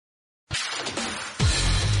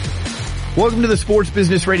Welcome to the Sports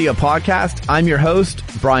Business Radio Podcast. I'm your host,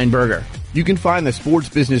 Brian Berger. You can find the Sports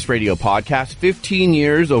Business Radio Podcast, 15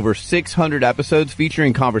 years, over 600 episodes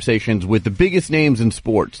featuring conversations with the biggest names in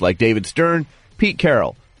sports like David Stern, Pete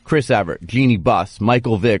Carroll, Chris Evert, Jeannie Buss,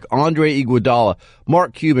 Michael Vick, Andre Iguodala,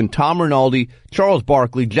 Mark Cuban, Tom Rinaldi, Charles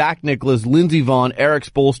Barkley, Jack Nicklaus, Lindsey Vonn, Eric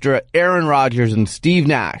Spoelstra, Aaron Rodgers, and Steve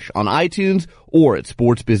Nash on iTunes or at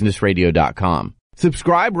sportsbusinessradio.com.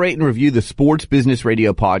 Subscribe, rate, and review the Sports Business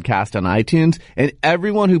Radio Podcast on iTunes, and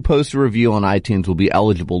everyone who posts a review on iTunes will be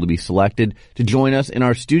eligible to be selected to join us in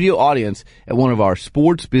our studio audience at one of our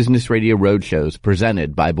Sports Business Radio roadshows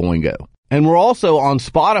presented by Boingo. And we're also on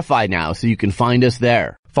Spotify now, so you can find us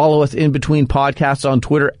there. Follow us in between podcasts on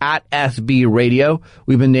Twitter at SB Radio.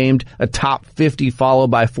 We've been named a top 50 follow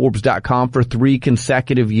by Forbes.com for 3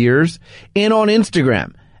 consecutive years, and on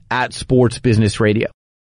Instagram at Sports Business Radio.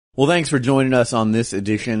 Well, thanks for joining us on this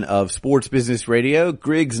edition of Sports Business Radio.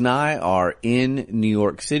 Griggs and I are in New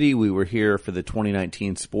York City. We were here for the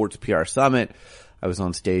 2019 Sports PR Summit. I was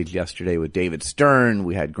on stage yesterday with David Stern.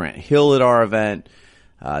 We had Grant Hill at our event,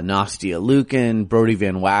 Nastia Lukin, Brodie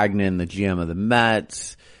Van Wagenen, the GM of the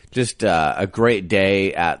Mets. Just a great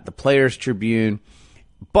day at the Players Tribune.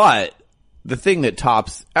 But the thing that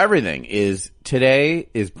tops everything is today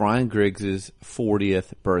is Brian Griggs'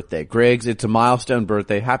 40th birthday. Griggs, it's a milestone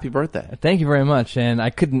birthday. Happy birthday. Thank you very much. And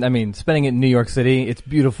spending it in New York City, it's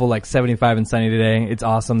beautiful, like 75 and sunny today. It's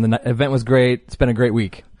awesome. The event was great. It's been a great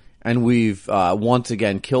week. And we've once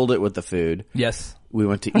again killed it with the food. Yes. We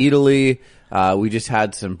went to Italy. We just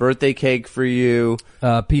had some birthday cake for you.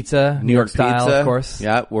 Pizza, New York style, pizza. Of course.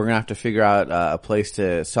 Yeah, we're going to have to figure out a place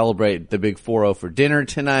to celebrate the big 4-0 for dinner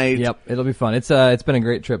tonight. Yep, it'll be fun. It's been a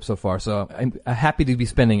great trip so far, so I'm happy to be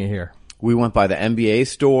spending it here. We went by the NBA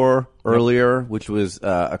store earlier, which was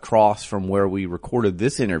across from where we recorded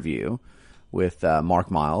this interview with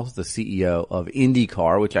Mark Miles, the CEO of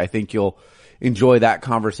IndyCar, which I think you'll enjoy that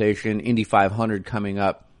conversation. Indy 500 coming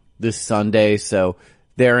up this Sunday, so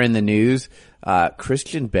they're in the news.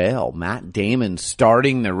 Christian Bale, Matt Damon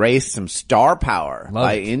starting the race, some star power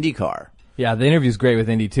by IndyCar. Yeah, the interview's great with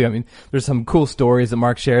Indy too. I mean, there's some cool stories that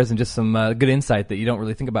Mark shares and just some good insight that you don't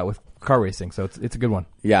really think about with car racing, so it's a good one.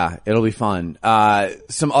 Yeah, it'll be fun.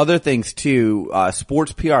 Some other things too,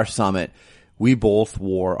 Sports PR Summit. We both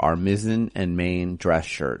wore our Mizzen and Main dress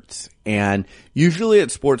shirts. And usually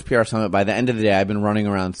at Sports PR Summit, by the end of the day, I've been running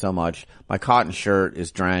around so much, my cotton shirt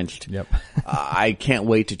is drenched. Yep. I can't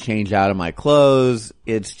wait to change out of my clothes.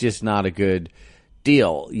 It's just not a good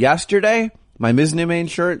deal. Yesterday, my Mizzen and Main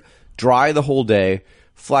shirt, dry the whole day,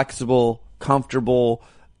 flexible, comfortable.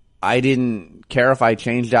 I didn't care if I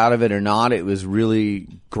changed out of it or not. It was really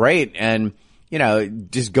great. And you know,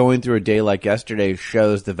 just going through a day like yesterday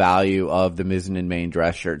shows the value of the Mizzen and Main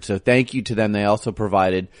dress shirt. So thank you to them. They also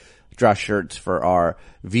provided dress shirts for our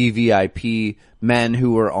VVIP men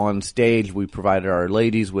who were on stage. We provided our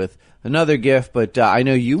ladies with another gift, but I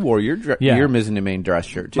know you wore your Mizzen and Main dress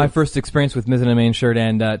shirt too. My first experience with Mizzen and Main shirt,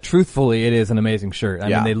 and truthfully, it is an amazing shirt. I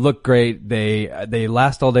mean, they look great. They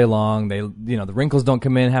last all day long. The wrinkles don't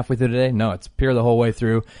come in halfway through the day. No, it's pure the whole way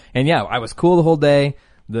through. And yeah, I was cool the whole day.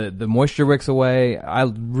 The moisture wicks away. I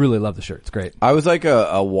really love the shirt. It's great. I was like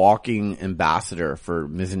a walking ambassador for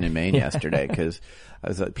Mizzen and Main yesterday because I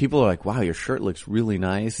was like, people are like, wow, your shirt looks really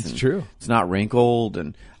nice. It's true. It's not wrinkled.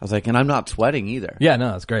 And I was like, and I'm not sweating either. Yeah,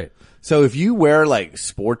 no, it's great. So if you wear like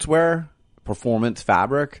sportswear, performance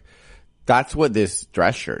fabric, that's what this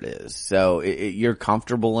dress shirt is. So you're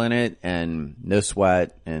comfortable in it and no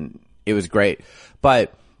sweat, and it was great.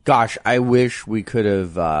 But gosh, I wish we could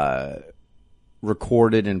have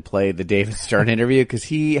recorded and played the David Stern interview because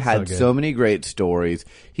he had so many great stories.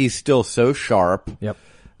 He's still so sharp. Yep.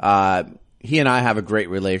 He and I have a great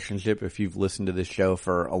relationship. If you've listened to this show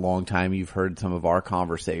for a long time, you've heard some of our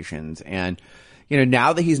conversations. And, you know,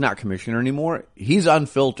 now that he's not commissioner anymore, he's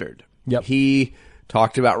unfiltered. Yep. He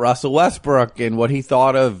talked about Russell Westbrook and what he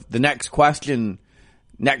thought of the next question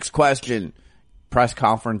press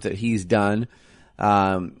conference that he's done.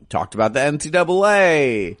 Talked about the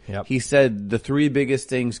NCAA. Yep. He said the 3 biggest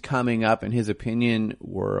things coming up, in his opinion,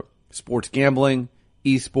 were sports gambling,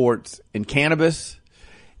 esports, and cannabis.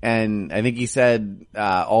 And I think he said,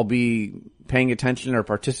 I'll be paying attention or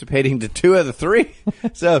participating to 2 of the 3.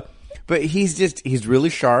 So, but he's really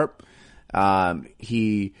sharp.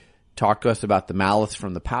 He talked to us about the Malice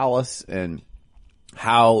from the Palace and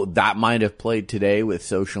how that might have played today with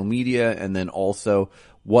social media, and then also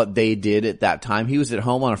what they did at that time. He was at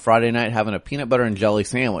home on a Friday night having a peanut butter and jelly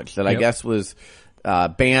sandwich that I guess was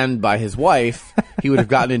banned by his wife. He would have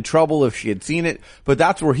gotten in trouble if she had seen it. But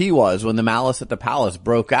that's where he was when the Malice at the Palace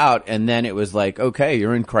broke out. And then it was like, okay,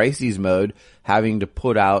 you're in crises mode, having to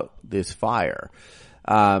put out this fire.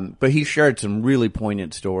 But he shared some really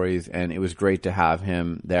poignant stories, and it was great to have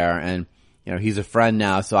him there. And, you know, he's a friend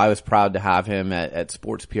now, so I was proud to have him at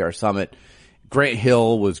Sports PR Summit. Grant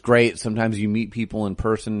Hill was great. Sometimes you meet people in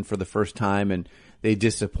person for the first time and they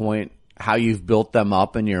disappoint how you've built them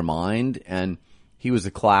up in your mind. And he was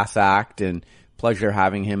a class act, and pleasure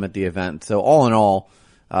having him at the event. So all in all,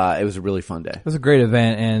 it was a really fun day. It was a great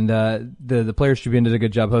event, and the Players Tribune did a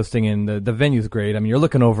good job hosting, and the venue's great. I mean, you're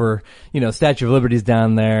looking over, you know, Statue of Liberty's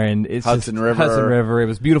down there, and it's Hudson River. It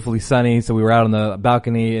was beautifully sunny, so we were out on the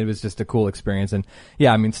balcony. It was just a cool experience. And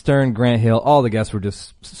yeah, I mean, Stern, Grant Hill, all the guests were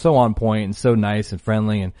just so on point and so nice and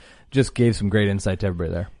friendly, and just gave some great insight to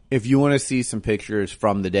everybody there. If you want to see some pictures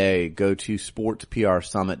from the day, go to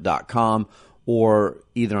sportsprsummit.com. Or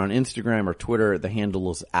either on Instagram or Twitter, the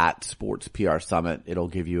handle is @SportsPRSummit. It'll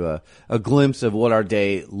give you a glimpse of what our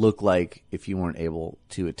day looked like if you weren't able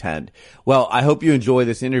to attend. Well, I hope you enjoy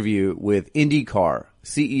this interview with IndyCar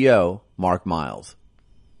CEO Mark Miles.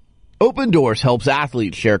 Open Doors helps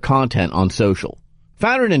athletes share content on social.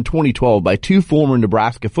 Founded in 2012 by two former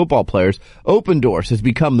Nebraska football players, Open Doors has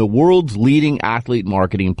become the world's leading athlete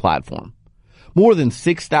marketing platform. More than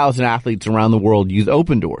 6,000 athletes around the world use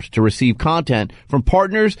Open Doors to receive content from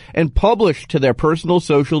partners and publish to their personal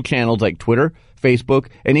social channels like Twitter, Facebook,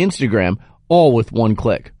 and Instagram, all with one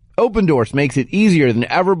click. Open Doors makes it easier than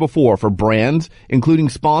ever before for brands, including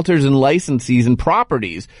sponsors and licensees and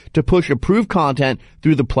properties, to push approved content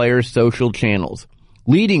through the players' social channels.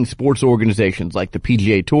 Leading sports organizations like the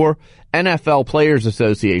PGA Tour, NFL Players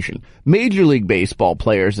Association, Major League Baseball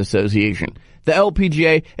Players Association, the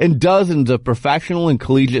LPGA, and dozens of professional and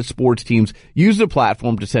collegiate sports teams use the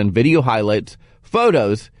platform to send video highlights,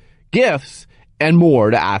 photos, GIFs, and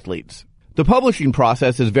more to athletes. The publishing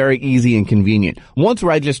process is very easy and convenient. Once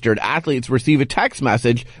registered, athletes receive a text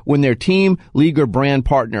message when their team, league, or brand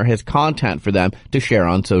partner has content for them to share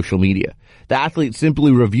on social media. The athlete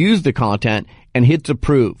simply reviews the content and hits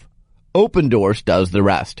approve. Open Doors does the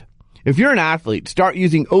rest. If you're an athlete, start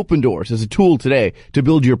using Open Doors as a tool today to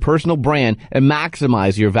build your personal brand and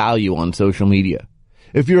maximize your value on social media.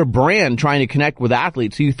 If you're a brand trying to connect with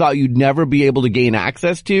athletes who you thought you'd never be able to gain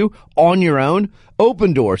access to on your own,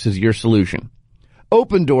 Open Doors is your solution.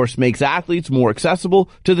 Open Doors makes athletes more accessible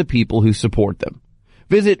to the people who support them.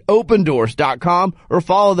 Visit opendoors.com or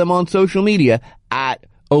follow them on social media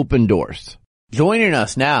 @OpenDoors. Joining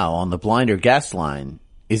us now on the Blinder guest line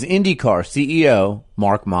is IndyCar CEO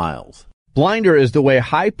Mark Miles. Blinder is the way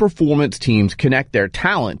high-performance teams connect their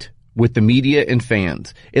talent with the media and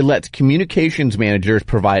fans. It lets communications managers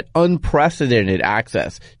provide unprecedented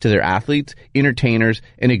access to their athletes, entertainers,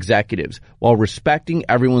 and executives while respecting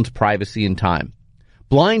everyone's privacy and time.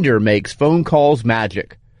 Blinder makes phone calls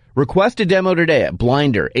magic. Request a demo today at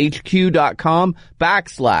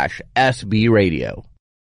blinderhq.com/SB Radio.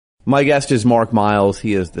 My guest is Mark Miles.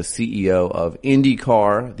 He is the CEO of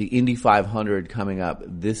IndyCar, the Indy 500 coming up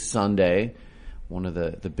this Sunday, one of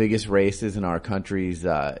the biggest races in our country's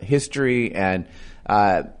history. And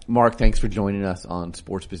Mark, thanks for joining us on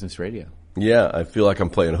Sports Business Radio. Yeah, I feel like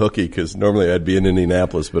I'm playing hooky because normally I'd be in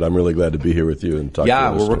Indianapolis, but I'm really glad to be here with you and talk to you.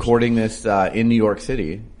 Yeah, we're recording this in New York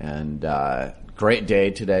City, and great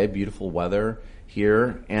day today, beautiful weather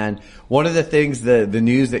here. And one of the things, the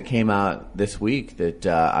news that came out this week that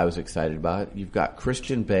I was excited about, you've got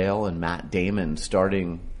Christian Bale and Matt Damon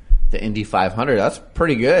starting the Indy 500. That's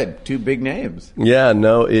pretty good. Two big names. Yeah,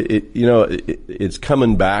 no, it's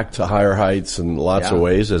coming back to higher heights in lots of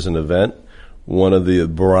ways as an event. One of the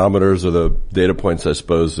barometers or the data points, I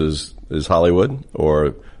suppose, is Hollywood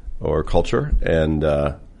or culture. And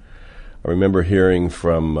I remember hearing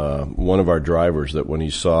from one of our drivers that when he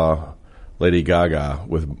saw Lady Gaga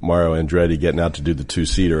with Mario Andretti getting out to do the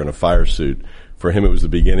two-seater in a fire suit, for him it was the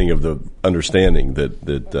beginning of the understanding that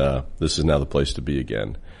this is now the place to be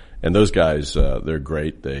again. And those guys, they're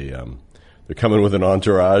great. They're coming with an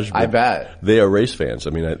entourage. I bet. They are race fans.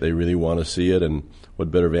 I mean, they really want to see it, and what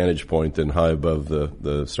better vantage point than high above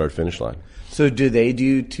the start-finish line. So do they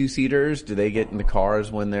do two-seaters? Do they get in the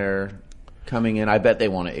cars when they're coming in? I bet they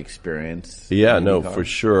want to experience. Yeah, no, for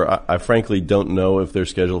sure. I frankly don't know if they're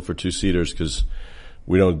scheduled for two-seaters because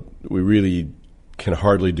we really can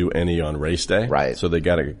hardly do any on race day. Right. So they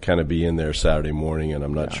got to kind of be in there Saturday morning, and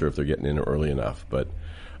I'm not sure if they're getting in early enough. But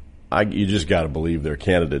you just got to believe they're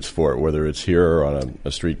candidates for it, whether it's here or on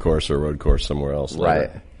a street course or a road course somewhere else later.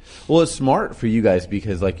 Right. Well, it's smart for you guys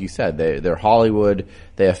because, like you said, they're Hollywood.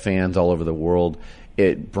 They have fans all over the world.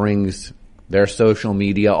 It brings their social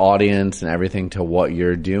media audience and everything to what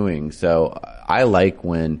you're doing. So I like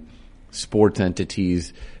when sports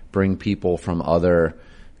entities bring people from other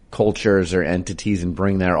cultures or entities and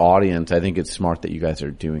bring their audience. I think it's smart that you guys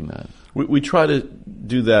are doing that. We try to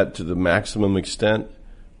do that to the maximum extent.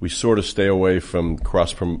 We sort of stay away from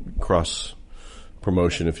cross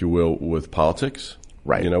promotion, if you will, with politics.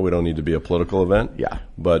 Right. You know, we don't need to be a political event. Yeah.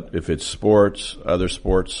 But if it's sports, other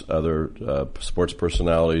sports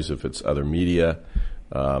personalities, if it's other media,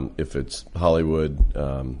 if it's Hollywood,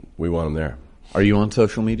 we want them there. Are you on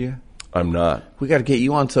social media? I'm not. We got to get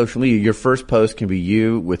you on social media. Your first post can be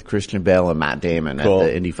you with Christian Bale and Matt Damon at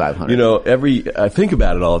the Indy 500. You know, I think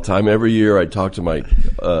about it all the time. Every year I talk to my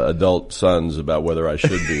adult sons about whether I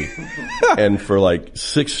should be. And for like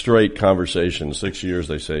 6 straight conversations, 6 years,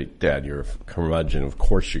 they say, Dad, you're a curmudgeon. Of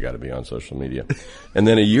course you got to be on social media. And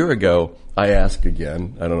then a year ago, I ask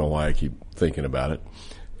again. I don't know why I keep thinking about it.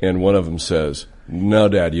 And one of them says, no,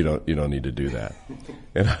 Dad, you don't need to do that.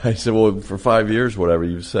 And I said, well, for 5 years, whatever,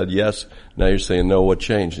 you said yes. Now you're saying no, what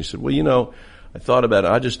changed? He said, well, you know, I thought about it.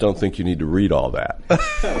 I just don't think you need to read all that.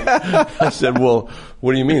 I said, well,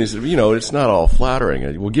 what do you mean? He said, you know, it's not all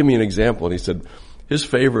flattering. Well, give me an example. And he said, his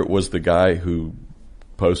favorite was the guy who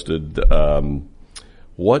posted,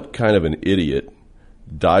 what kind of an idiot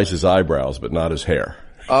dyes his eyebrows but not his hair?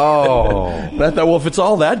 Oh. And I thought, well, if it's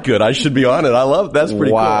all that good, I should be on it. I love it. That's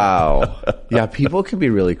pretty cool. Wow. Yeah, people can be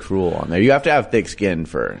really cruel on there. You have to have thick skin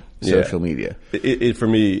for social media. For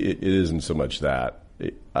me, it isn't so much that.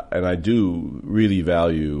 And I do really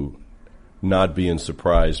value not being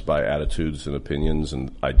surprised by attitudes and opinions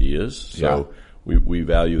and ideas. So we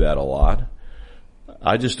value that a lot.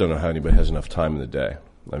 I just don't know how anybody has enough time in the day.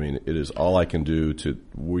 I mean, it is all I can do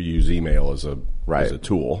we use email as a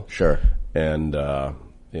tool. Sure. And,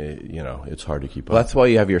 you know, it's hard to keep up. Well, that's why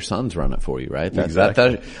you have your sons run it for you, right?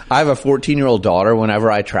 Exactly. I have a 14-year-old daughter. Whenever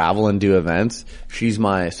I travel and do events, she's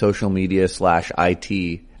my social media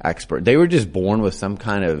 /IT expert. They were just born with some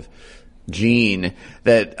kind of gene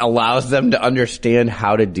that allows them to understand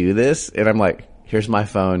how to do this. And I'm like, here's my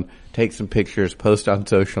phone. Take some pictures, post on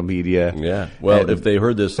social media. Yeah. Well, if they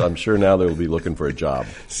heard this, I'm sure now they will be looking for a job.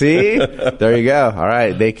 See? There you go. All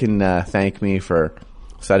right. They can thank me for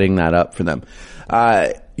setting that up for them.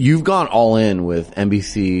 You've gone all in with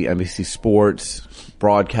NBC Sports,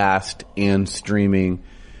 broadcast, and streaming.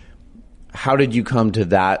 How did you come to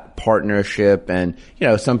that partnership? And, you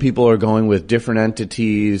know, some people are going with different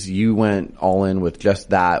entities. You went all in with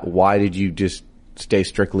just that. Why did you just stay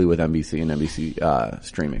strictly with NBC and NBC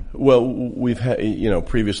streaming? Well, we've had,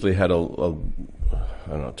 previously had a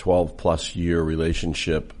 12 plus year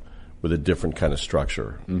relationship with a different kind of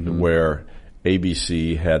structure, where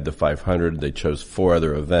ABC had the 500. They chose 4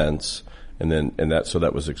 other events, so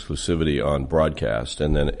that was exclusivity on broadcast.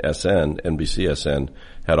 And then NBCSN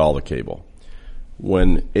had all the cable.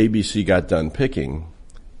 When ABC got done picking,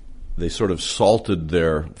 they sort of salted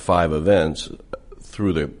their 5 events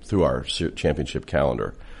through our championship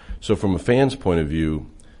calendar. So from a fan's point of view,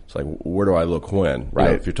 it's like, where do I look when? Right. You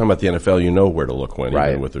know, if you're talking about the NFL, you know where to look when,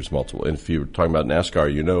 right, even if there's multiple. And if you're talking about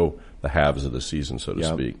NASCAR, you know the halves of the season, so to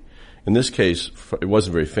speak. In this case, it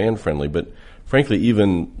wasn't very fan-friendly, but frankly,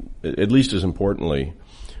 even, at least as importantly,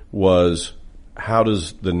 was how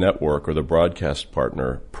does the network or the broadcast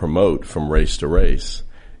partner promote from race to race?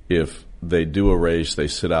 If they do a race, they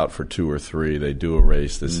sit out for 2 or 3. They do a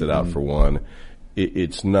race, they sit out for 1.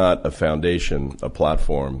 It's not a foundation, a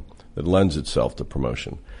platform that lends itself to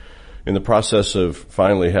promotion. In the process of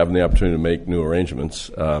finally having the opportunity to make new arrangements,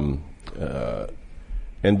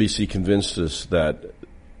 NBC convinced us that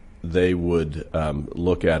they would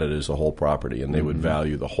look at it as a whole property, and they would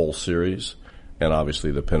value the whole series and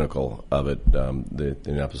obviously the pinnacle of it, the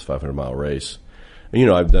Indianapolis 500-mile race. And, you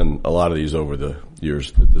know, I've done a lot of these over the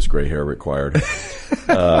years that this gray hair required.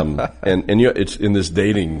 It's in this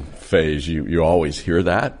dating phase, you always hear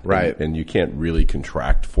that. Right. And you can't really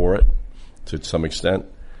contract for it to some extent.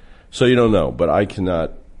 So you don't know, but I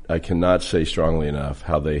cannot say strongly enough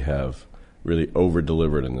how they have really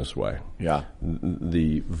over-delivered in this way. Yeah.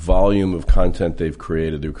 The volume of content they've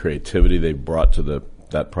created, the creativity they've brought to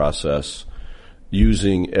that process,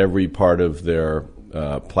 using every part of their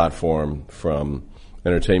platform, from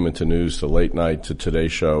entertainment to news to late night to Today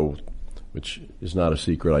Show, which is not a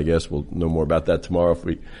secret, I guess. We'll know more about that tomorrow if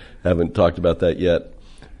we haven't talked about that yet,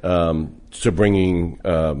 to bringing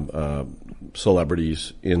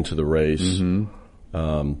celebrities into the race,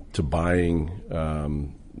 to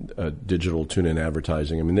buying digital tune-in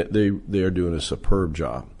advertising. I mean, they are doing a superb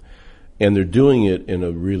job, and they're doing it in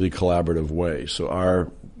a really collaborative way. So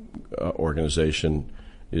our organization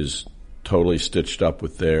is totally stitched up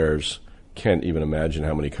with theirs. can't even imagine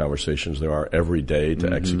how many conversations there are every day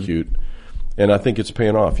to execute. And I think it's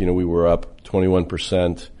paying off. We were up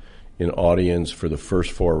 21% in audience for the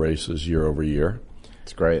first 4 races year over year.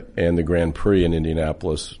 It's great. And the Grand Prix in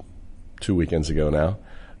Indianapolis 2 weekends ago now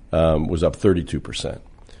was up 32%.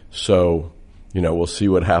 So, we'll see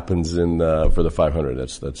what happens for the 500.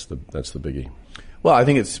 That's the biggie. Well, I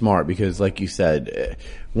think it's smart because, like you said,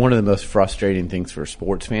 one of the most frustrating things for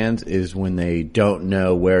sports fans is when they don't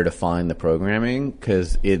know where to find the programming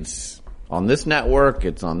because it's on this network,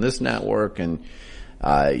 it's on this network, and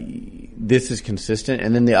this is consistent.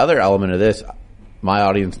 And then the other element of this, my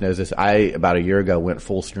audience knows this, about a year ago, went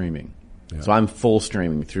full streaming. Yeah. So I'm full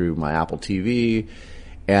streaming through my Apple TV.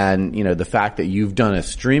 And, the fact that you've done a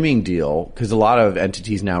streaming deal, because a lot of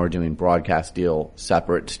entities now are doing broadcast deal,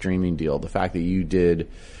 separate streaming deal. The fact that you did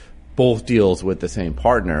both deals with the same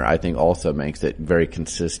partner, I think also makes it very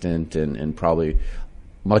consistent and probably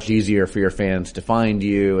much easier for your fans to find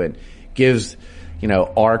you and gives,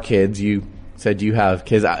 our kids, you said you have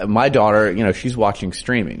kids. My daughter, she's watching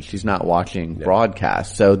streaming. She's not watching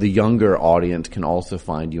broadcast. So the younger audience can also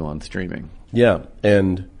find you on streaming. Yeah.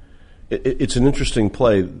 And it's an interesting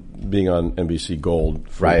play being on NBC Gold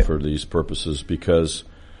for these purposes because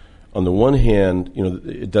on the one hand,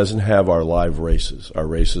 it doesn't have our live races. Our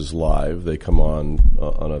races live. They come on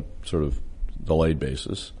a sort of delayed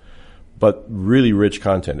basis. But really rich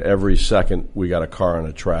content. Every second we got a car on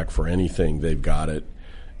a track for anything, they've got it,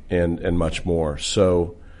 and much more.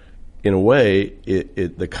 So in a way,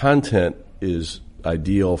 the content is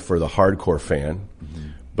ideal for the hardcore fan,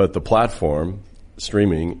 but the platform,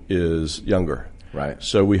 streaming, is younger. Right.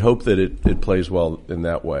 So we hope that it plays well in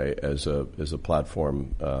that way as a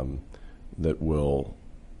platform that will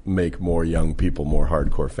make more young people more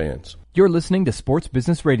hardcore fans. You're listening to Sports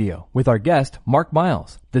Business Radio with our guest, Mark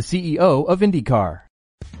Miles, the CEO of IndyCar.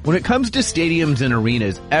 When it comes to stadiums and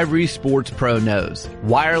arenas, every sports pro knows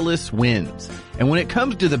wireless wins. And when it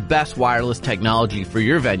comes to the best wireless technology for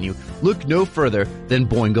your venue, look no further than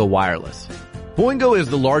Boingo Wireless. Boingo is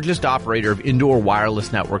the largest operator of indoor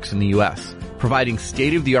wireless networks in the U.S., providing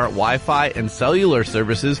state-of-the-art Wi-Fi and cellular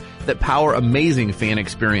services that power amazing fan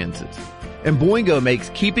experiences. And Boingo makes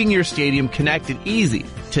keeping your stadium connected easy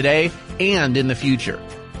today and in the future.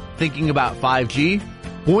 Thinking about 5G?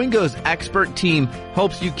 Boingo's expert team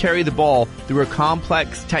helps you carry the ball through a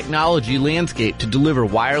complex technology landscape to deliver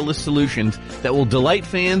wireless solutions that will delight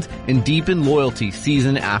fans and deepen loyalty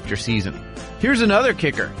season after season. Here's another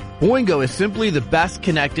kicker. Boingo is simply the best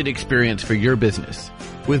connected experience for your business.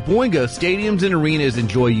 With Boingo, stadiums and arenas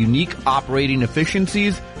enjoy unique operating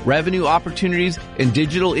efficiencies, revenue opportunities, and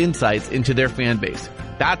digital insights into their fan base.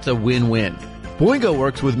 That's a win-win. Boingo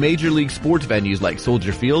works with major league sports venues like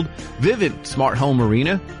Soldier Field, Vivint Smart Home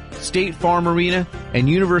Arena, State Farm Arena, and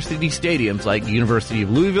university stadiums like University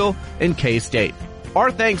of Louisville and K-State.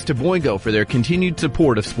 Our thanks to Boingo for their continued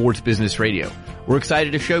support of Sports Business Radio. We're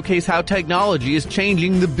excited to showcase how technology is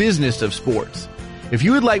changing the business of sports. If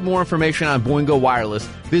you would like more information on Boingo Wireless,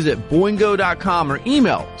 visit boingo.com or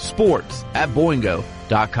email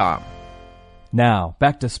sports@boingo.com. Now,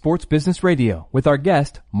 back to Sports Business Radio with our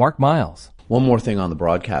guest, Mark Miles. One more thing on the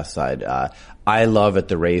broadcast side. I love at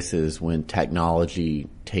the races when technology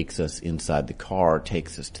takes us inside the car,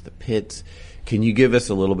 takes us to the pits. Can you give us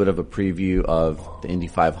a little bit of a preview of the Indy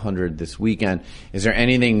 500 this weekend? Is there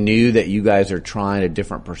anything new that you guys are trying, a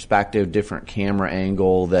different perspective, different camera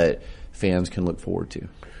angle that fans can look forward to?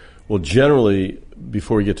 Well, generally,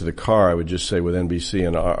 before we get to the car, I would just say with NBC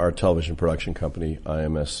and our television production company,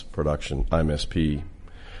 IMSP,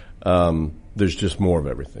 there's just more of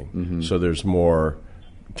everything. Mm-hmm. So there's more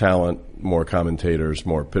talent, more commentators,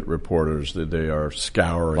 more pit reporters. They are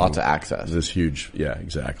scouring. Lots of access. This huge, yeah,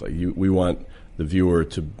 exactly. We want the viewer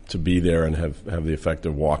to be there and have the effect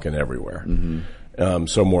of walking everywhere. Mm-hmm.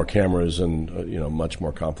 So more cameras and much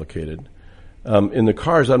more complicated. In the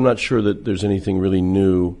cars, I'm not sure that there's anything really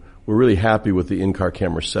new. We're really happy with the in-car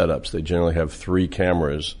camera setups. They generally have 3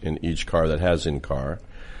 cameras in each car that has in-car.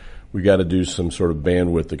 We got to do some sort of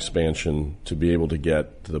bandwidth expansion to be able to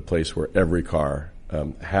get to the place where every car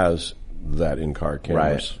has that in-car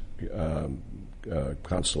cameras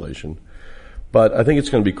constellation. But I think it's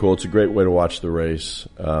going to be cool. It's a great way to watch the race.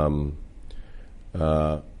 When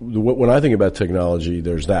I think about technology,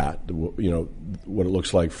 there's that, what it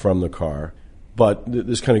looks like from the car. But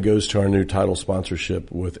this kind of goes to our new title sponsorship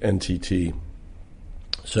with NTT.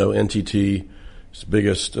 So NTT's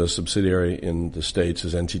biggest subsidiary in the States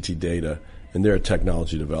is NTT Data, and they're a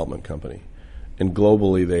technology development company. And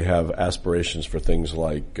globally, they have aspirations for things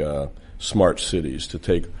like smart cities, to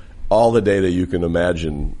take all the data you can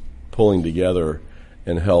imagine pulling together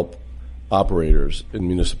and help operators in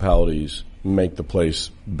municipalities make the place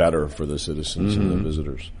better for the citizens and the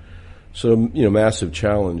visitors. So, massive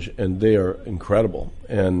challenge, and they are incredible.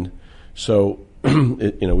 And so,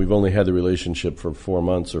 we've only had the relationship for 4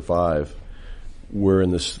 months or 5. We're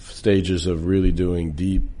in the stages of really doing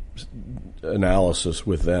deep analysis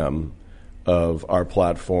with them of our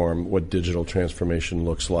platform, what digital transformation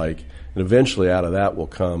looks like. And eventually out of that will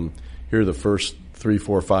come, here are the first 3,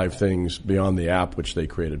 4, 5 things beyond the app, which they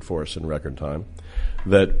created for us in record time,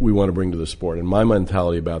 that we want to bring to the sport. And my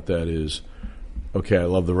mentality about that is, okay, I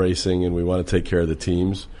love the racing and we want to take care of the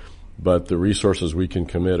teams, but the resources we can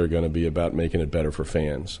commit are going to be about making it better for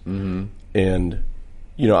fans. And,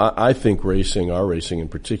 I think our racing in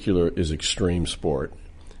particular, is extreme sport.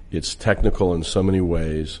 It's technical in so many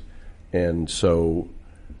ways. And so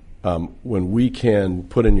when we can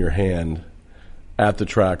put in your hand at the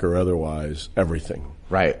track or otherwise everything.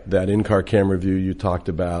 Right. That in-car camera view you talked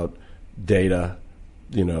about, data,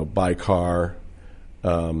 by car.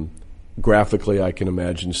 Graphically, I can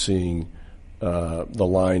imagine seeing the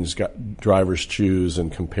lines drivers choose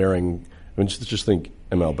and comparing. I mean, just think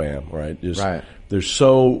MLBAM, right? Right. There's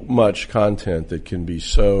so much content that can be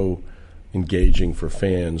so engaging for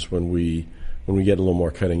fans when we get a little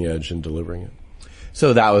more cutting edge in delivering it.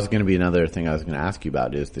 So that was going to be another thing I was going to ask you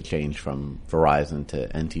about, is the change from Verizon to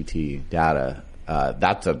NTT Data.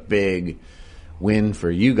 That's a big win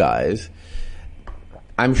for you guys.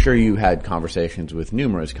 I'm sure you had conversations with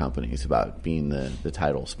numerous companies about being the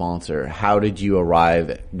title sponsor. How did you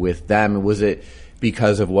arrive with them? Was it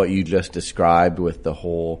because of what you just described with the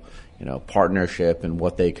whole, partnership and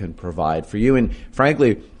what they can provide for you? And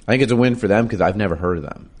frankly, I think it's a win for them because I've never heard of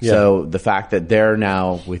them. Yeah. So the fact that they're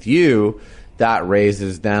now with you, that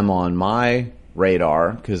raises them on my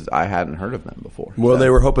radar because I hadn't heard of them before. Well, they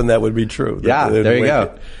were hoping that would be true. Yeah, there you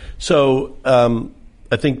go. So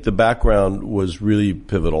I think the background was really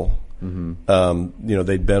pivotal. They'd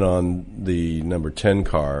been on the number 10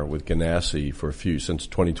 car with Ganassi since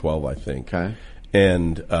 2012, I think. Okay.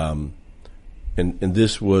 And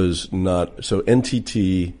this was not, so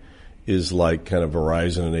NTT is like kind of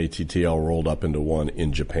Verizon and AT&T all rolled up into one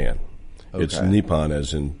in Japan. Okay. It's Nippon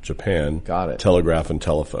as in Japan. Got it. Telegraph and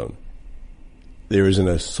telephone. There isn't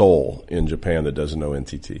a soul in Japan that doesn't know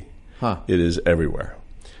NTT. Huh. It is everywhere.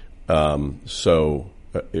 So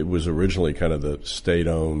it was originally kind of the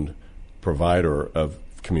state-owned provider of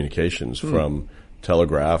communications from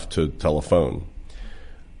telegraph to telephone.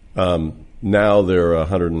 Now they're a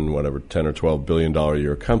 $10 or $12 billion a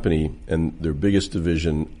year company, and their biggest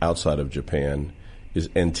division outside of Japan is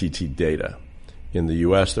NTT Data. In the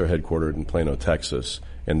U.S., they're headquartered in Plano, Texas,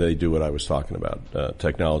 and they do what I was talking about,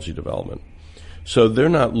 technology development. So they're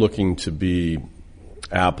not looking to be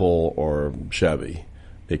Apple or Chevy,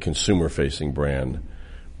 a consumer-facing brand.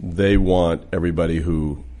 They want everybody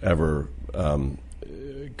who ever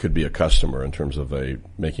could be a customer in terms of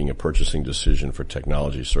making a purchasing decision for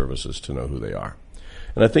technology services to know who they are.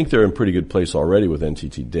 And I think they're in a pretty good place already with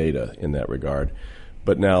NTT Data in that regard.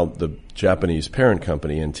 But now the Japanese parent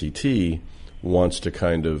company, NTT, wants to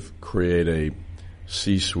kind of create a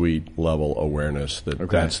C-suite level awareness that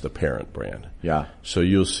that's the parent brand. Yeah. So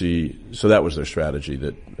you'll see, so that was their strategy,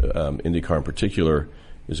 that IndyCar in particular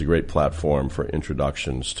is a great platform for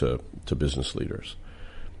introductions to business leaders.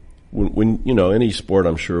 When any sport,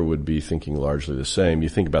 I'm sure, would be thinking largely the same. You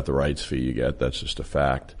think about the rights fee you get, that's just a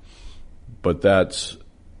fact. But that's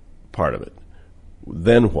part of it.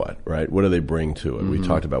 Then what, right? What do they bring to it? We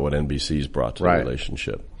talked about what NBC's brought to the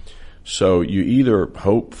relationship. So you either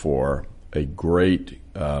hope for a great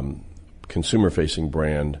consumer-facing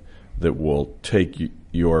brand that will take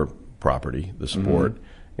your property, the sport,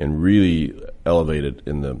 and really elevate it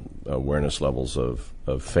in the awareness levels of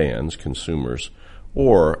fans, consumers,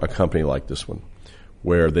 or a company like this one,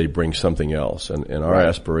 where they bring something else. And our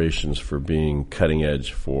aspirations for being cutting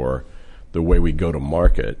edge for the way we go to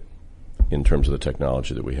market in terms of the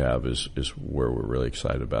technology that we have is where we're really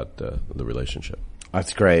excited about the relationship.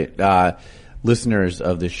 That's great. Listeners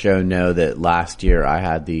of the show know that last year I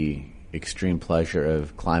had the extreme pleasure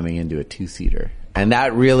of climbing into a 2-seater. And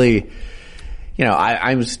that really,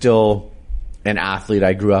 I'm still an athlete.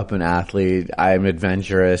 I grew up an athlete. I'm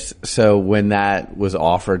adventurous. So when that was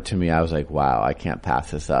offered to me, I was like, wow, I can't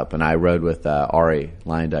pass this up. And I rode with Arie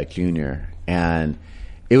Luyendyk Jr. and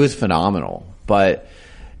it was phenomenal. But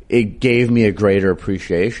it gave me a greater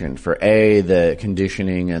appreciation for the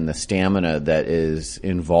conditioning and the stamina that is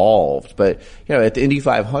involved. But, at the Indy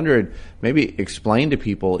 500, maybe explain to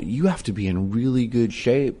people, you have to be in really good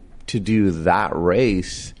shape to do that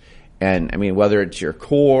race. And I mean, whether it's your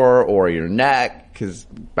core or your neck, because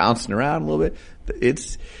bouncing around a little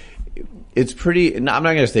bit, it's pretty, I'm not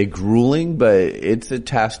going to say grueling, but it's a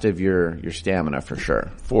test of your stamina for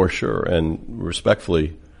sure. For sure. And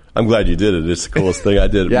respectfully, I'm glad you did it. It's the coolest thing I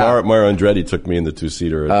did. Yeah. Mario Andretti took me in the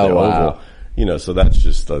two-seater at the Oval. You know, so that's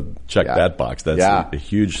just check that box. That's a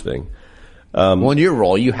huge thing. Well, in your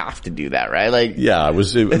role, you have to do that, right? Like, yeah, it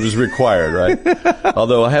was required, right?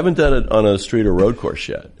 Although I haven't done it on a street or road course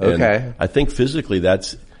yet. And okay. I think physically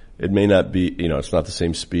it may not be, you know, it's not the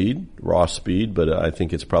same speed, raw speed, but I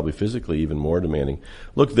think it's probably physically even more demanding.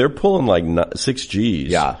 Look, they're pulling like 6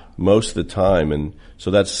 Gs most of the time, and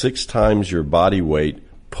so that's 6 times your body weight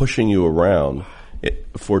pushing you around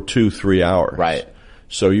for 2-3 hours. Right.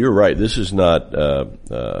 So you're right. This is not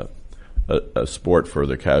a sport for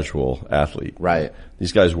the casual athlete. Right.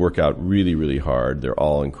 These guys work out really, really hard. They're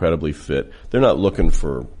all incredibly fit. They're not looking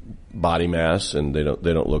for body mass, and they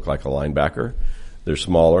don't look like a linebacker. They're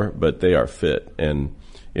smaller, but they are fit. And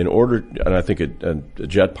and I think a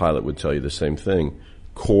jet pilot would tell you the same thing.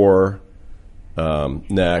 Core,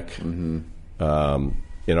 neck, in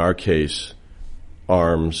our case,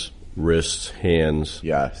 arms, wrists, hands,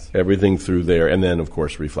 everything through there, and then of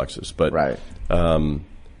course reflexes. But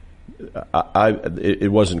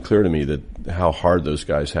it wasn't clear to me that how hard those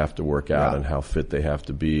guys have to work out and how fit they have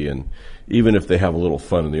to be, and even if they have a little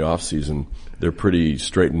fun in the off season, they're pretty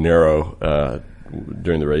straight and narrow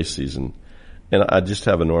during the race season. And I just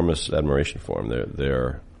have enormous admiration for them.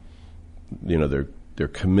 They're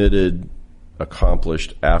committed,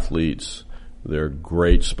 accomplished athletes. They're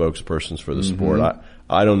great spokespersons for the sport.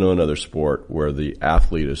 I don't know another sport where the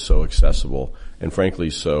athlete is so accessible and frankly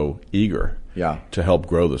so eager to help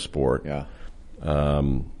grow the sport.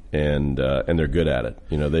 And they're good at it.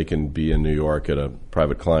 You know, they can be in New York at a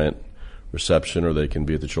private client reception, or they can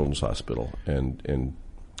be at the Children's Hospital and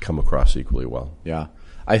come across equally well. Yeah.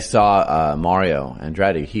 I saw Mario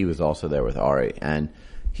Andretti. He was also there with Ari, and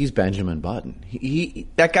he's Benjamin Button.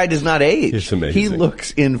 That guy does not age. It's amazing. He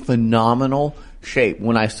looks in phenomenal shape.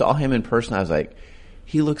 When I saw him in person, I was like,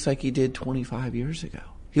 he looks like he did 25 years ago.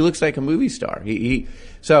 He looks like a movie star.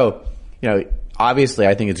 So, you know, obviously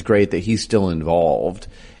I think it's great that he's still involved.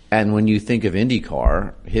 And when you think of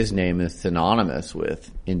IndyCar, his name is synonymous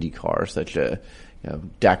with IndyCar, such a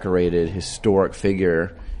decorated, historic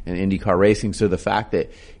figure in IndyCar racing. So the fact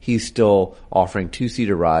that he's still offering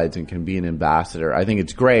two-seater rides and can be an ambassador, I think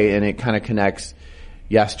it's great, and it kind of connects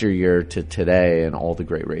yesteryear to today and all the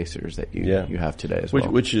great racers that you have today as well.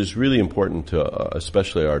 Which is really important to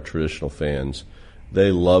especially our traditional fans.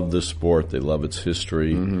 They love the sport. They love its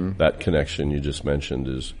history. That connection you just mentioned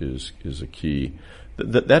is a key.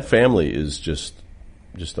 That family is just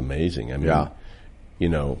amazing. I mean, you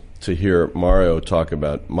know, to hear Mario talk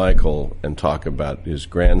about Michael and talk about his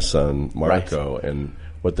grandson Marco and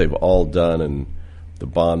what they've all done and the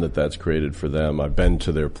bond that's created for them. I've been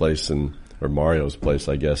to their place or Mario's place,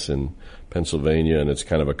 I guess, in Pennsylvania, and it's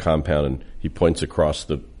kind of a compound, and he points across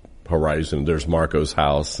the horizon. There's Marco's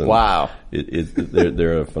house. And wow.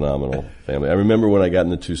 They're a phenomenal family. I remember when I got in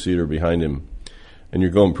the two-seater behind him, and you're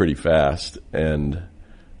going pretty fast, and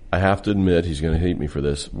I have to admit, he's going to hate me for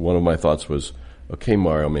this. One of my thoughts was, okay,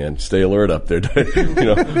 Mario, man, stay alert up there. You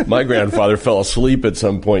know, my grandfather fell asleep at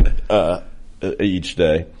some point each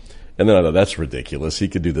day. And then I thought, that's ridiculous. He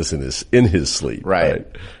could do this in his sleep. Right.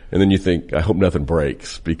 And then you think, I hope nothing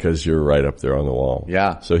breaks, because you're right up there on the wall.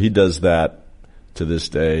 Yeah. So he does that to this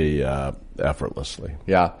day effortlessly.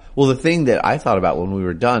 Yeah. Well, the thing that I thought about when we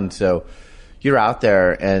were done, so you're out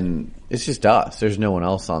there and it's just us. There's no one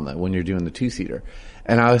else on when you're doing the two-seater.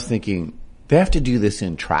 And I was thinking, they have to do this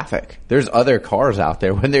in traffic. There's other cars out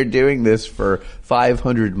there. When they're doing this for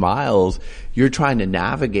 500 miles, you're trying to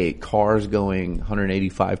navigate cars going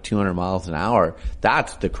 185, 200 miles an hour.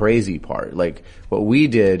 That's the crazy part. Like, what we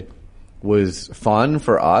did was fun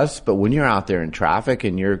for us, but when you're out there in traffic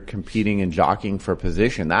and you're competing and jockeying for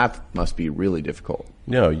position, that must be really difficult.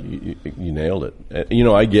 No, you nailed it. You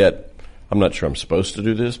know, I'm not sure I'm supposed to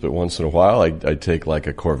do this, but once in a while I take like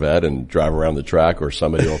a Corvette and drive around the track, or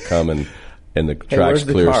somebody will come and the track's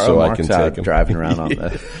clear, so I can take them. Driving around on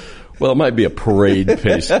that. Well, it might be a parade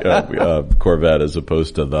pace Corvette as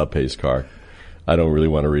opposed to the pace car. I don't really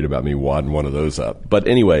want to read about me wadding one of those up. But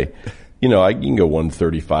anyway, you know, you can go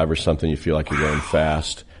 135 or something. You feel like you're going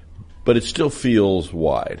fast, but it still feels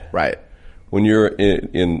wide. Right. When you're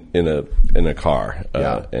in a car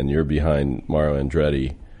and you're behind Mario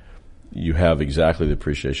Andretti, you have exactly the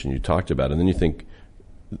appreciation you talked about, and then you think,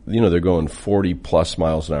 you know, they're going 40 plus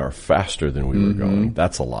miles an hour faster than we were going.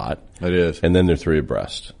 That's a lot. It is. And then they're 3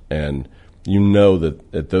 abreast. And you know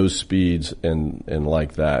that at those speeds and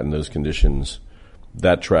like that, in those conditions,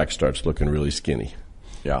 that track starts looking really skinny.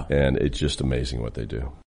 Yeah. And it's just amazing what they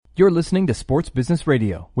do. You're listening to Sports Business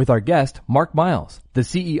Radio with our guest, Mark Miles, the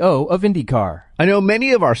CEO of IndyCar. I know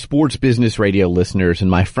many of our Sports Business Radio listeners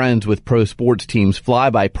and my friends with pro sports teams fly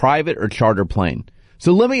by private or charter plane.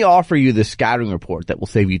 So let me offer you this scouting report that will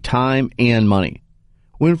save you time and money.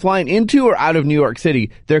 When flying into or out of New York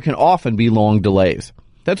City, there can often be long delays.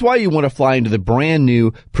 That's why you want to fly into the brand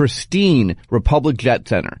new, pristine Republic Jet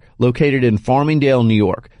Center, located in Farmingdale, New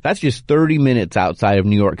York. That's just 30 minutes outside of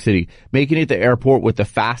New York City, making it the airport with the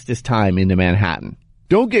fastest time into Manhattan.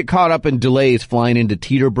 Don't get caught up in delays flying into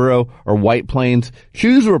Teterboro or White Plains.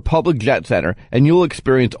 Choose Republic Jet Center, and you'll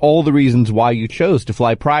experience all the reasons why you chose to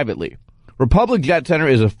fly privately. Republic Jet Center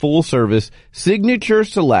is a full-service, signature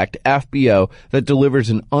select FBO that delivers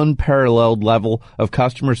an unparalleled level of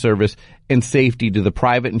customer service and safety to the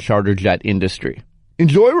private and charter jet industry.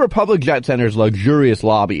 Enjoy Republic Jet Center's luxurious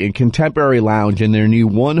lobby and contemporary lounge in their new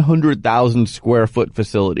 100,000 square foot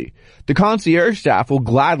facility. The concierge staff will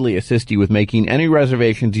gladly assist you with making any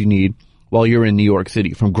reservations you need while you're in New York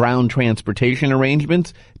City, from ground transportation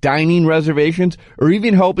arrangements, dining reservations, or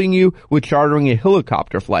even helping you with chartering a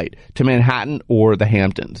helicopter flight to Manhattan or the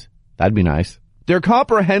Hamptons. That'd be nice. Their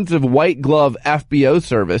comprehensive white glove FBO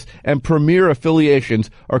service and premier affiliations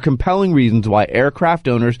are compelling reasons why aircraft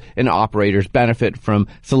owners and operators benefit from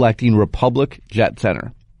selecting Republic Jet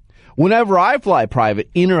Center. Whenever I fly private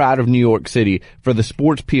in or out of New York City for the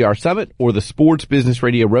Sports PR Summit or the Sports Business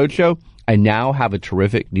Radio Roadshow, I now have a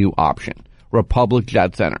terrific new option, Republic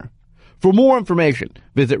Jet Center. For more information,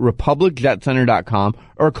 visit republicjetcenter.com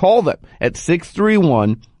or call them at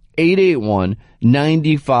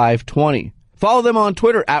 631-881-9520. Follow them on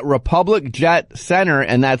Twitter at Republic Jet Center,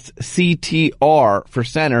 and that's CTR for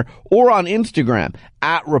center, or on Instagram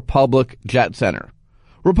at Republic Jet Center.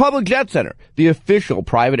 Republic Jet Center, the official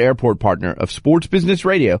private airport partner of Sports Business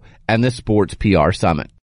Radio and the Sports PR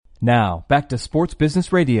Summit. Now, back to Sports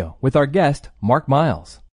Business Radio with our guest, Mark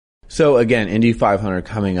Miles. So again, Indy 500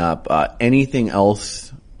 coming up. Anything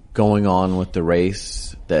else going on with the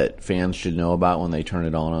race that fans should know about when they turn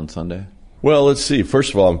it on Sunday? Well, let's see.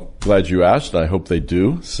 First of all, I'm glad you asked. I hope they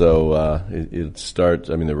do. So it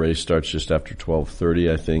starts. I mean, the race starts just after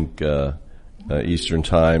 12:30, I think, Eastern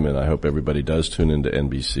time, and I hope everybody does tune into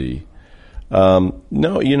NBC.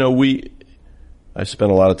 No, you know, I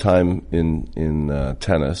spent a lot of time in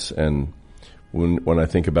tennis, and when I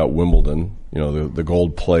think about Wimbledon, you know, the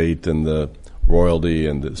gold plate and the royalty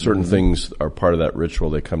and certain things are part of that ritual.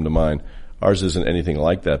 They come to mind. Ours isn't anything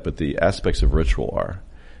like that, but the aspects of ritual are.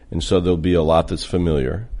 And so there'll be a lot that's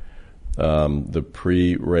familiar. The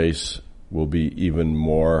pre-race will be even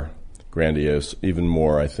more grandiose, even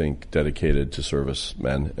more, I think, dedicated to service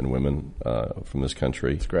men and women from this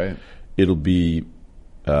country. That's great. It'll be,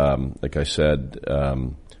 like I said,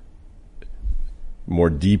 more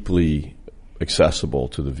deeply accessible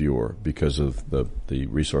to the viewer because of the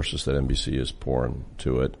resources that NBC is pouring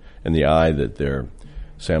to it and the eye that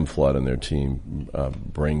Sam Flood and their team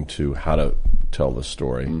bring to how to tell the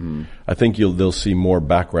story. Mm-hmm. I think they'll see more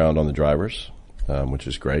background on the drivers, which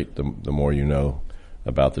is great. The more you know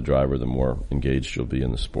about the driver, the more engaged you'll be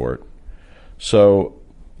in the sport. So,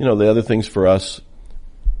 you know, the other things for us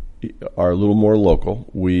are a little more local.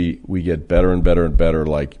 We get better and better and better,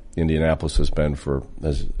 like Indianapolis has been for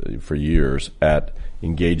years, at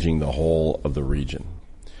engaging the whole of the region.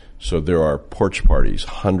 So there are porch parties,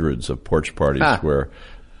 hundreds of porch parties where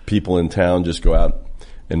people in town just go out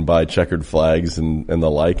and buy checkered flags and the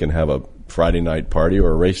like and have a Friday night party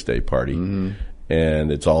or a race day party. Mm-hmm. And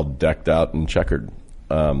it's all decked out and checkered.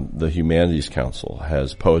 The Humanities Council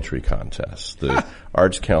has poetry contests. The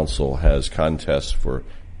Arts Council has contests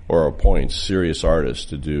or appoints serious artists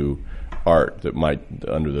to do art that might,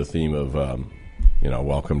 under the theme of,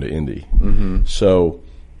 welcome to Indy. Mm-hmm. So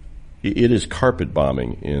it is carpet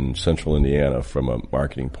bombing in central Indiana from a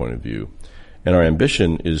marketing point of view. And our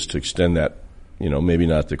ambition is to extend that, maybe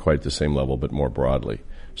not to quite the same level, but more broadly.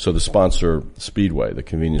 So the sponsor, Speedway, the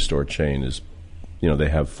convenience store chain, is, they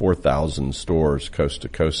have 4,000 stores coast to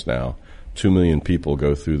coast now. 2 million people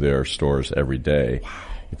go through their stores every day. Wow.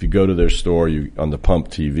 If you go to their store, on the Pump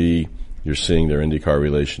TV, you're seeing their IndyCar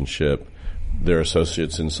relationship. Their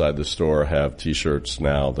associates inside the store have T-shirts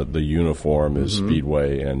now that the uniform is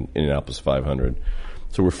Speedway and Indianapolis 500.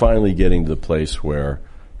 So we're finally getting to the place where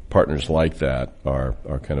partners like that are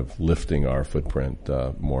kind of lifting our footprint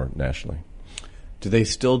more nationally. Do they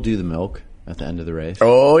still do the milk at the end of the race?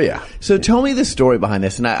 Oh, yeah. So tell me the story behind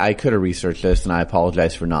this, and I could have researched this, and I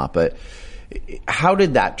apologize for not, but how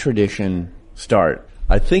did that tradition start?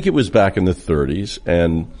 I think it was back in the 30s,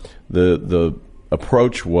 and the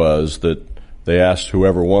approach was that they asked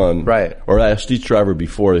whoever won, right, or asked each driver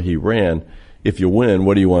before he ran, if you win,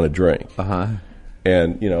 what do you want to drink?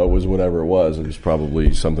 And, it was whatever it was. It was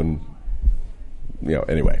probably something,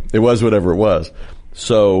 anyway, it was whatever it was.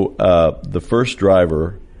 So, the first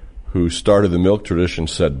driver who started the milk tradition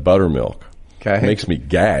said buttermilk. Okay. Makes me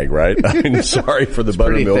gag, right? I mean, sorry for the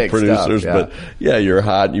buttermilk producers, but you're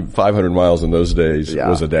hot. 500 miles in those days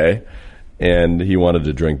was a day. And he wanted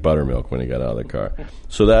to drink buttermilk when he got out of the car.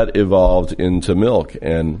 So that evolved into milk.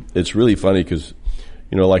 And it's really funny because,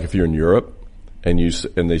 like if you're in Europe, and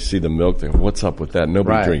they see the milk, they go, what's up with that?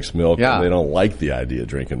 Nobody drinks milk, and they don't like the idea of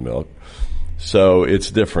drinking milk. So it's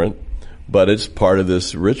different, but it's part of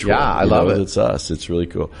this ritual. Yeah, I love it. It's us. It's really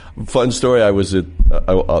cool. Fun story. I was at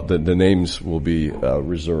the names will be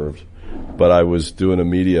reserved, but I was doing a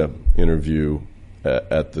media interview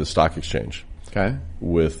at the stock exchange. Okay.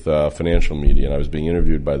 With financial media, and I was being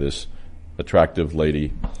interviewed by this attractive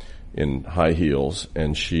lady in high heels,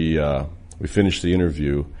 and we finished the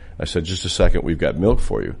interview. I said, just a second, we've got milk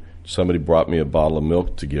for you. Somebody brought me a bottle of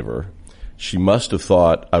milk to give her. She must have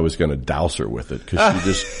thought I was going to douse her with it because she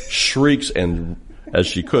just shrieks and, as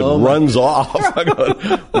she could, runs off. I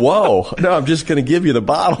go, whoa, no, I'm just going to give you the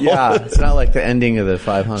bottle. Yeah, it's not like the ending of the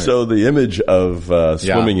 500. So the image of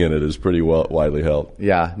swimming in it is pretty widely held.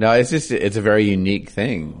 Yeah, no, it's a very unique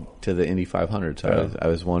thing to the Indy 500. So I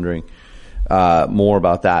was wondering more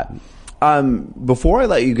about that. Before I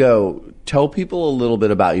let you go, tell people a little bit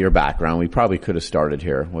about your background. We probably could have started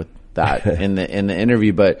here with that in the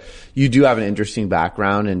interview, but you do have an interesting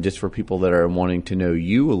background, and just for people that are wanting to know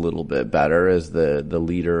you a little bit better as the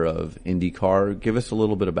leader of IndyCar, give us a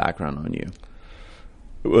little bit of background on you.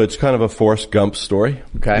 Well, it's kind of a Forrest Gump story.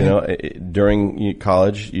 Okay. During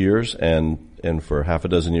college years and for half a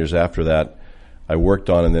dozen years after that, I worked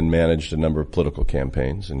on and then managed a number of political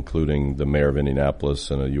campaigns, including the mayor of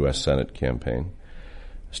Indianapolis and a U.S. Senate campaign.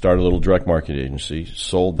 Started a little direct marketing agency,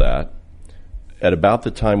 sold that. At about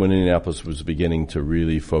the time when Indianapolis was beginning to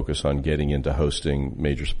really focus on getting into hosting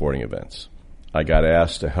major sporting events, I got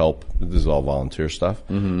asked to help, this is all volunteer stuff,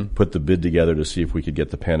 put the bid together to see if we could get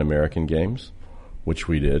the Pan American Games, which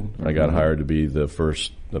we did. I got hired to be the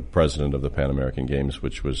president of the Pan American Games,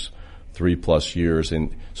 which was 3+ years.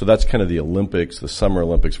 And so that's kind of the Olympics, the Summer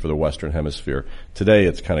Olympics for the Western Hemisphere. Today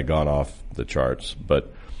it's kind of gone off the charts,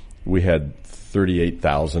 but we had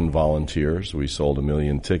 38,000 volunteers. We sold 1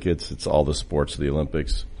 million tickets. It's all the sports of the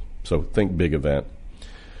Olympics. So think big event.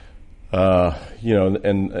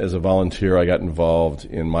 And as a volunteer, I got involved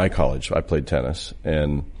in my college. I played tennis,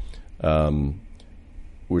 and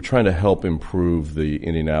we're trying to help improve the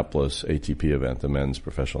Indianapolis ATP event, the men's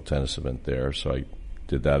professional tennis event there. So I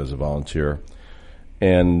did that as a volunteer.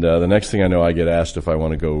 And the next thing I know, I get asked if I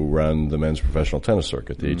want to go run the men's professional tennis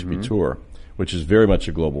circuit, the ATP Tour, which is very much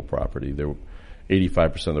a global property.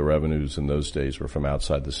 85% of the revenues in those days were from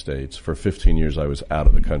outside the States. For 15 years, I was out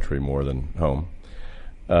of the country more than home.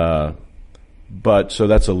 But so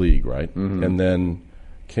that's a league, right? And then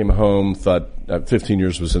came home, thought 15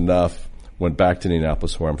 years was enough, went back to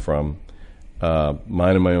Indianapolis, where I'm from,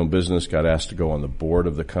 minded my own business, got asked to go on the board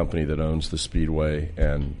of the company that owns the Speedway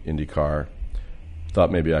and IndyCar.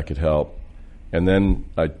 Thought maybe I could help. And then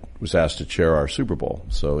I was asked to chair our Super Bowl.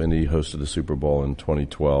 So Indy hosted the Super Bowl in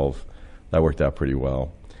 2012. That worked out pretty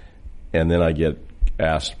well. And then I get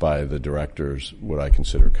asked by the directors would I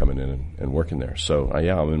consider coming in and working there. So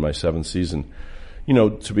I'm in my 7th season.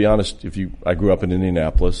 To be honest, I grew up in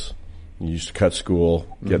Indianapolis. You used to cut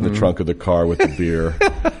school, get in the trunk of the car with the beer.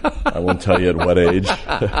 I won't tell you at what age.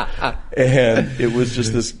 And it was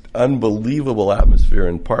just this unbelievable atmosphere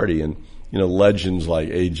and party. And, legends like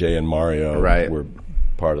AJ and Mario were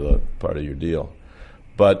part of your deal.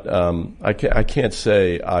 But I can't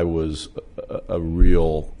say I was a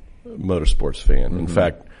real motorsports fan. In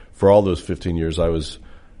fact, for all those 15 years, I was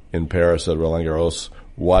in Paris at Roland Garros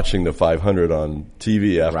watching the 500 on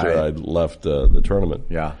TV after I'd left the tournament.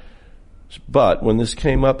 Yeah. But when this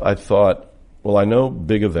came up, I thought, well, I know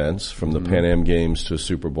big events from the Pan Am Games to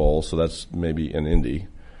Super Bowl, so that's maybe an Indy.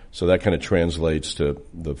 So that kind of translates to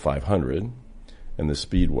the 500 and the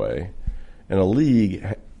Speedway. And a league,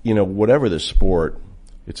 whatever the sport,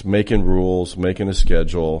 it's making rules, making a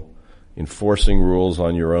schedule, enforcing rules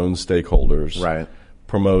on your own stakeholders,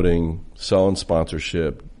 promoting, selling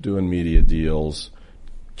sponsorship, doing media deals,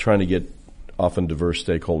 trying to get often diverse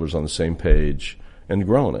stakeholders on the same page, and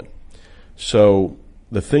growing it. So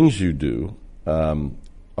the things you do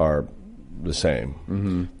are the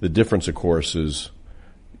same. The difference, of course, is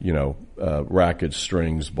rackets,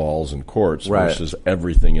 strings, balls, and courts versus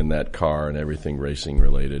everything in that car and everything racing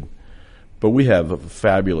related. But we have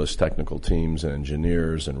fabulous technical teams and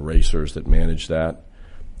engineers and racers that manage that.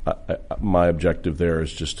 My objective there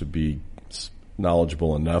is just to be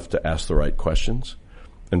knowledgeable enough to ask the right questions.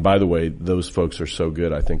 And by the way, those folks are so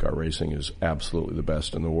good. I think our racing is absolutely the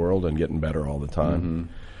best in the world and getting better all the time. Mm-hmm.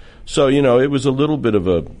 So, it was a little bit of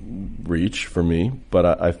a reach for me,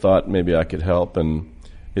 but I thought maybe I could help, and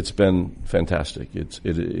it's been fantastic.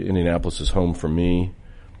 Indianapolis is home for me.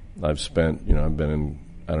 I've spent, I've been in,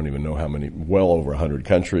 I don't even know how many, well over 100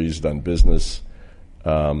 countries, done business,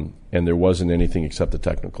 and there wasn't anything except the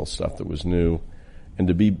technical stuff that was new. And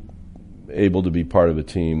to be able to be part of a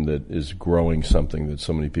team that is growing something that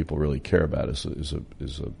so many people really care about is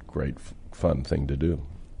a great, fun thing to do.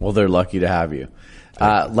 Well, they're lucky to have you.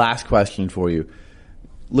 Last question for you.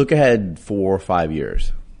 Look ahead 4 or 5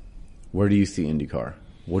 years. Where do you see IndyCar?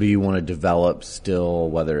 What do you want to develop still,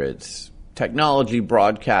 whether it's technology,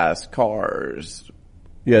 broadcast, cars?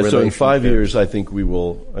 Yeah, so in 5 years, I think we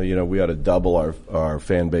will, we ought to double our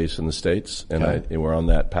fan base in the States, and we're on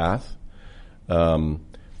that path.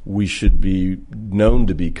 We should be known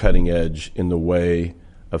to be cutting edge in the way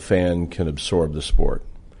a fan can absorb the sport.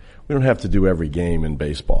 We don't have to do every game in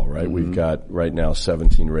baseball, right? Mm-hmm. We've got right now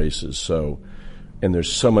 17 races, and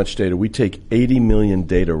there's so much data. We take 80 million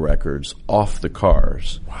data records off the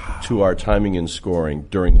cars to our timing and scoring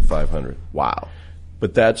during the 500. Wow.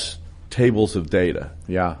 But that's tables of data.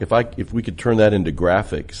 Yeah. If we could turn that into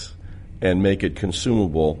graphics and make it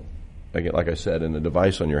consumable, like I said, in a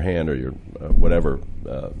device on your hand or your whatever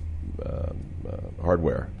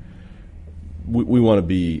hardware, we want to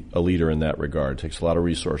be a leader in that regard. It takes a lot of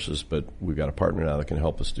resources, but we've got a partner now that can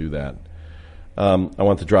help us do that. I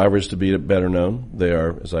want the drivers to be better known. They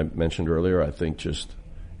are, as I mentioned earlier, I think just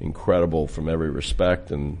incredible from every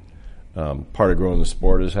respect. And part of growing the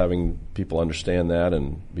sport is having people understand that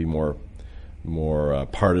and be more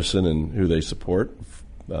partisan in who they support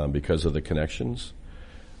because of the connections.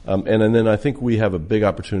 And then I think we have a big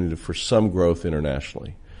opportunity for some growth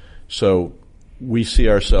internationally. So we see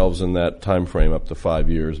ourselves in that time frame up to 5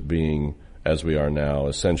 years being, as we are now,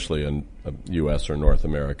 essentially a U.S. or North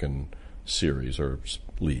American series or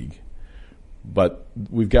league. But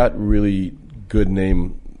we've got really good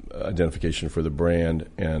name identification for the brand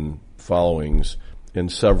and followings in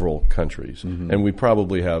several countries. Mm-hmm. And we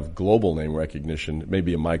probably have global name recognition,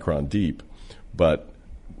 maybe a micron deep, but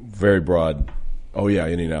very broad. Oh, yeah,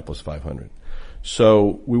 Indianapolis 500.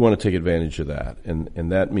 So we want to take advantage of that.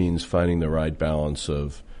 And that means finding the right balance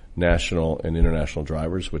of national and international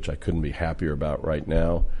drivers, which I couldn't be happier about right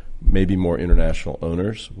now. Maybe more international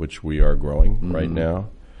owners, which we are growing right now.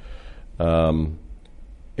 And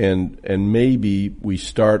maybe we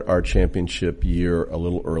start our championship year a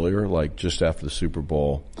little earlier, like just after the Super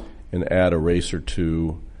Bowl, and add a race or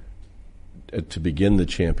two to begin the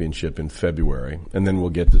championship in February. And then we'll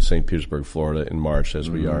get to St. Petersburg, Florida in March, as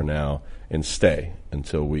we are now, and stay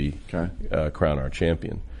until we crown our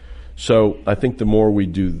champion. So I think the more we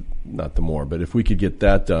do, not the more, but if we could get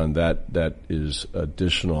that done, that is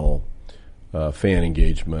additional fan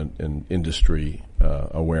engagement and industry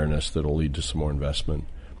awareness that will lead to some more investment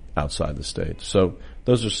outside the state. So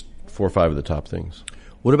those are 4 or 5 of the top things.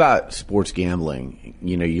 What about sports gambling?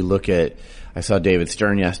 You look at, I saw David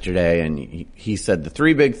Stern yesterday, and he said the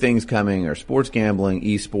 3 big things coming are sports gambling,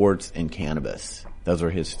 esports, and cannabis. Those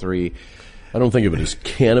are his 3. I don't think of it as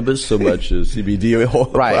cannabis so much as CBD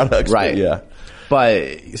products. Right. But yeah.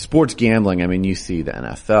 But sports gambling, I mean, you see the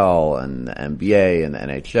NFL and the NBA and the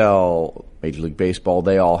NHL, Major League Baseball,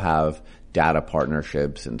 they all have data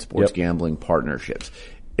partnerships and sports gambling partnerships.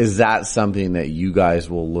 Is that something that you guys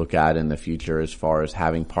will look at in the future as far as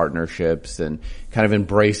having partnerships and kind of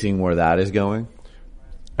embracing where that is going?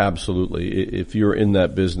 Absolutely. If you're in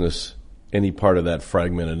that business, any part of that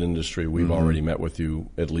fragmented industry, we've already met with you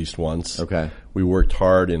at least once. Okay. We worked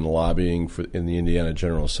hard in lobbying in the Indiana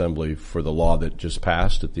General Assembly for the law that just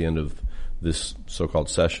passed at the end of this so-called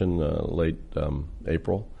session, late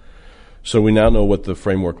April. So we now know what the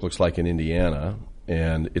framework looks like in Indiana.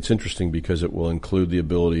 And it's interesting because it will include the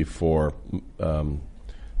ability for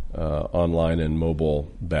online and mobile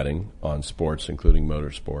betting on sports, including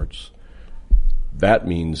motorsports. That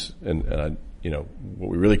means, and what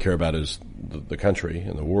we really care about is the country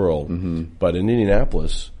and the world. Mm-hmm. But in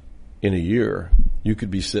Indianapolis, in a year, you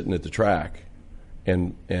could be sitting at the track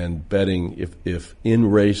and betting if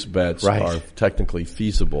in-race bets are technically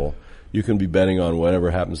feasible. You can be betting on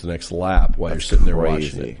whatever happens the next lap while you're sitting there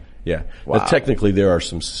watching it. Yeah. Wow. But technically there are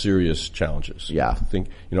some serious challenges. Yeah. I think,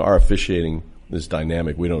 our officiating is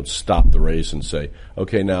dynamic. We don't stop the race and say,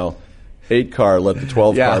 okay, now 8 car, let the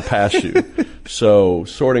 12 car pass you. So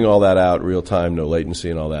sorting all that out real time, no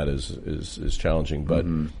latency and all that is challenging. But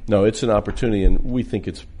no, it's an opportunity, and we think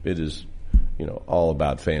it is, all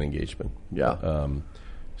about fan engagement. Yeah.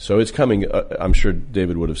 So it's coming. I'm sure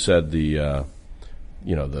David would have said the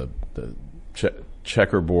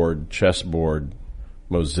chessboard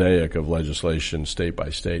mosaic of legislation state by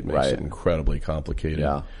state makes it incredibly complicated.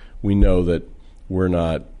 Yeah. We know that we're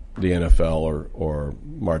not the NFL or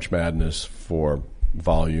March Madness for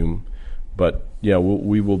volume, but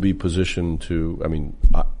we will be positioned to,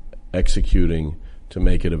 executing to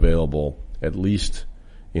make it available at least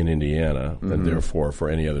in Indiana, and therefore for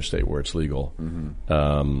any other state where it's legal,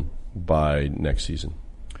 by next season.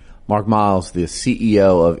 Mark Miles, the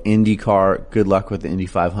CEO of IndyCar. Good luck with the Indy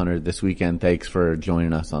 500 this weekend. Thanks for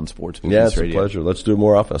joining us on Sports Business Radio. Yeah, it's a pleasure. Let's do it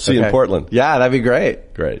more often. I'll see you in Portland. Yeah, that'd be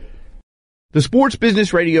great. Great. The Sports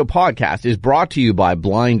Business Radio podcast is brought to you by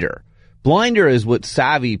Blinder. Blinder is what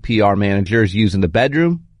savvy PR managers use in the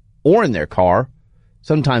bedroom or in their car,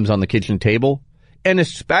 sometimes on the kitchen table, and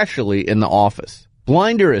especially in the office.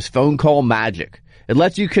 Blinder is phone call magic. It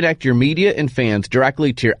lets you connect your media and fans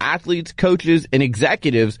directly to your athletes, coaches, and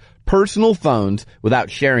executives' personal phones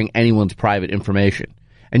without sharing anyone's private information.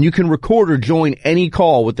 And you can record or join any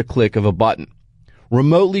call with the click of a button.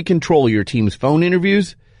 Remotely control your team's phone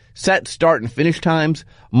interviews, set start and finish times,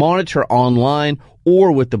 monitor online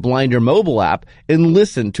or with the Blinder mobile app, and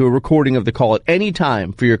listen to a recording of the call at any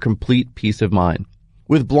time for your complete peace of mind.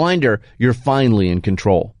 With Blinder, you're finally in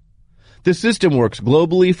control. The system works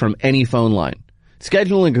globally from any phone line.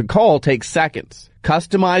 Scheduling a call takes seconds.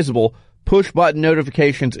 Customizable push-button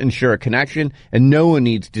notifications ensure a connection, and no one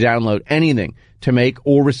needs to download anything to make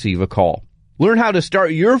or receive a call. Learn how to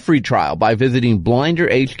start your free trial by visiting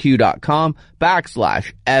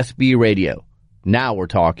blinderhq.com/SB Radio. Now we're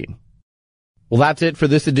talking. Well, that's it for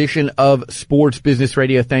this edition of Sports Business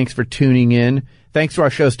Radio. Thanks for tuning in. Thanks to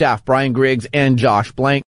our show staff, Brian Griggs and Josh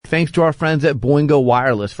Blank. Thanks to our friends at Boingo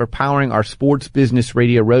Wireless for powering our Sports Business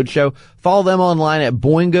Radio Roadshow. Follow them online at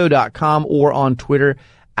boingo.com or on Twitter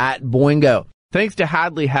at Boingo. Thanks to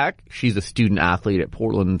Hadley Heck. She's a student athlete at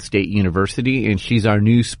Portland State University, and she's our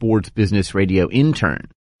new Sports Business Radio intern.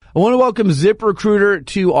 I want to welcome ZipRecruiter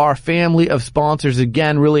to our family of sponsors.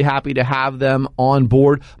 Again, really happy to have them on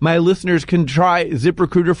board. My listeners can try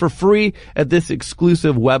ZipRecruiter for free at this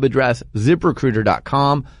exclusive web address,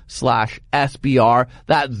 ZipRecruiter.com/SBR.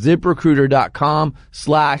 That's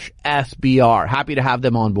ZipRecruiter.com/SBR. Happy to have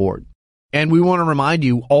them on board. And we want to remind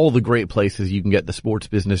you all the great places you can get the Sports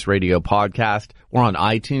Business Radio podcast. We're on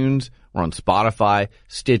iTunes, we're on Spotify,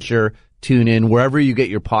 Stitcher, TuneIn, wherever you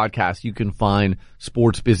get your podcasts, you can find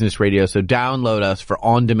Sports Business Radio. So download us for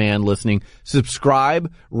on-demand listening.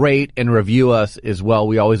 Subscribe, rate, and review us as well.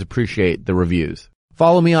 We always appreciate the reviews.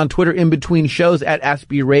 Follow me on Twitter in between shows at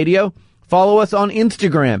SB Radio. Follow us on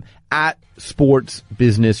Instagram at Sports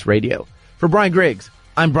Business Radio. For Brian Griggs,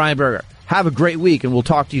 I'm Brian Berger. Have a great week, and we'll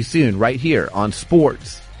talk to you soon right here on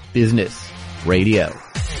Sports Business Radio.